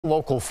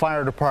Local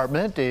fire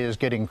department is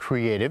getting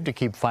creative to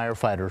keep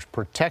firefighters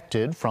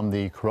protected from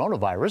the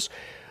coronavirus.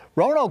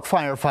 Roanoke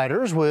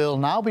firefighters will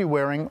now be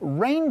wearing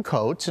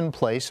raincoats in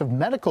place of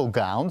medical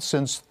gowns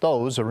since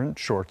those are in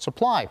short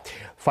supply.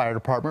 Fire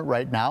department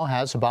right now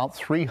has about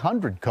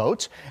 300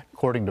 coats.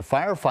 According to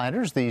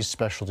firefighters, these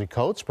specialty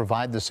coats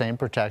provide the same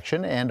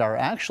protection and are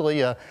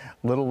actually a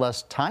little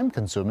less time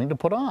consuming to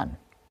put on.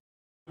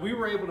 We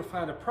were able to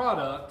find a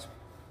product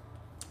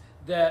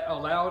that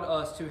allowed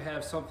us to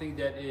have something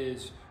that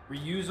is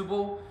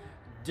reusable,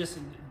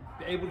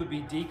 able to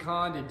be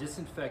deconned and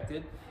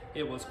disinfected.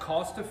 It was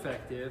cost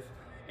effective,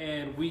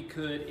 and we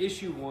could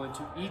issue one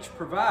to each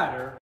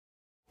provider.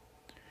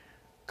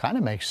 Kind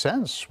of makes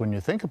sense when you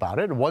think about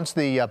it. Once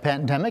the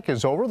pandemic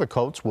is over, the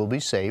coats will be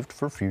saved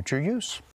for future use.